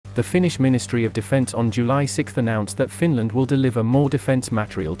The Finnish Ministry of Defense on July 6 announced that Finland will deliver more defense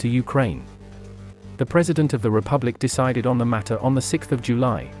material to Ukraine. The President of the Republic decided on the matter on the 6th of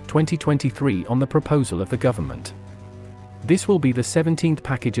July, 2023 on the proposal of the government. This will be the 17th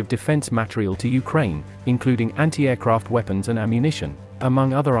package of defense material to Ukraine, including anti-aircraft weapons and ammunition,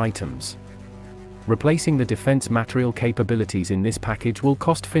 among other items. Replacing the defense material capabilities in this package will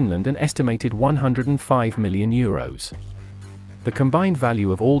cost Finland an estimated €105 million. The combined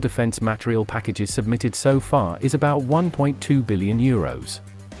value of all defense material packages submitted so far is about €1.2 billion.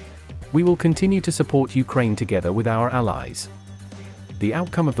 We will continue to support Ukraine together with our allies. The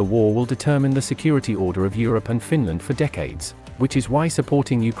outcome of the war will determine the security order of Europe and Finland for decades, which is why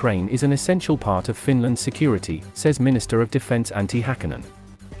supporting Ukraine is an essential part of Finland's security, says Minister of Defense Antti Häkkänen.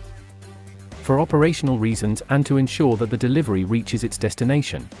 For operational reasons and to ensure that the delivery reaches its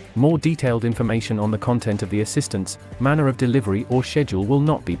destination, more detailed information on the content of the assistance, manner of delivery or schedule will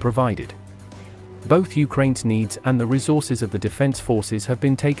not be provided. Both Ukraine's needs and the resources of the defense forces have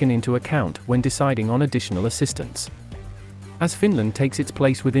been taken into account when deciding on additional assistance. As Finland takes its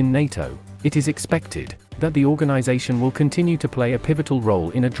place within NATO, it is expected that the organization will continue to play a pivotal role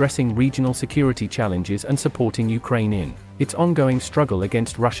in addressing regional security challenges and supporting Ukraine in its ongoing struggle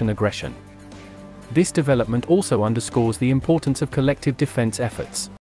against Russian aggression. This development also underscores the importance of collective defense efforts.